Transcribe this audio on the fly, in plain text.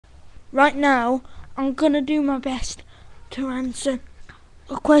right now I'm going to do my best to answer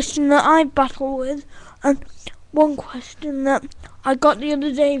a question that I battle with, and one question that I got the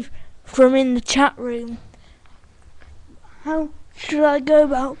other day from in the chat room. How should I go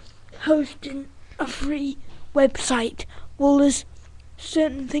about hosting a free website? Well, there's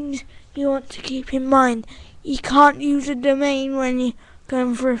certain things you want to keep in mind. You can't use a domain when you're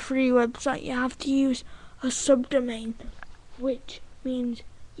going for a free website. You have to use a subdomain, which means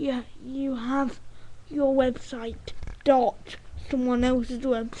you have your website dot someone else's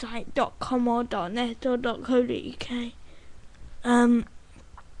website.com or .net or .co.uk.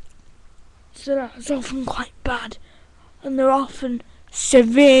 So that's often quite bad, and they're often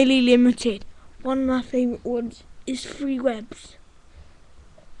severely limited. One of my favourite ones is free webs.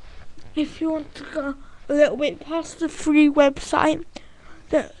 If you want to go a little bit past the free website,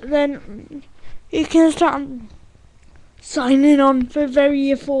 then you can start signing on for very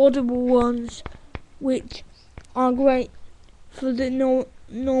affordable ones, which are great for the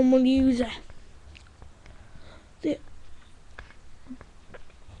normal user.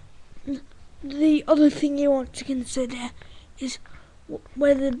 The other thing you want to consider is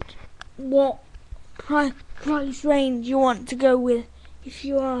what price range you want to go with if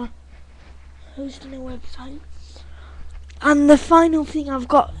you are hosting a website. And the final thing I've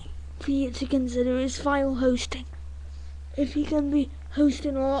got for you to consider is file hosting. If you're going to be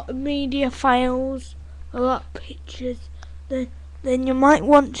hosting a lot of media files, a lot of pictures, then you might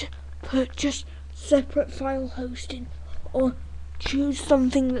want to purchase separate file hosting, or choose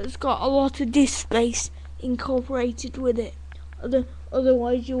something that's got a lot of disk space incorporated with it.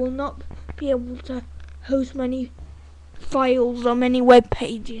 Otherwise you will not be able to host many files or many web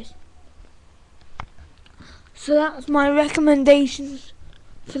pages. So that's my recommendations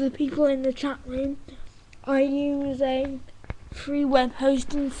for the people in the chat room. I use a free web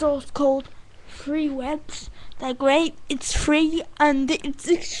hosting source called Freewebs. They're great, it's free, and it's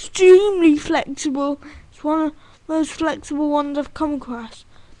extremely flexible. It's one of the most flexible ones I've come across.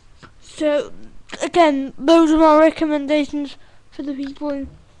 So again, those are my recommendations for the people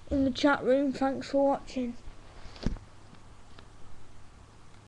in the chat room. Thanks for watching.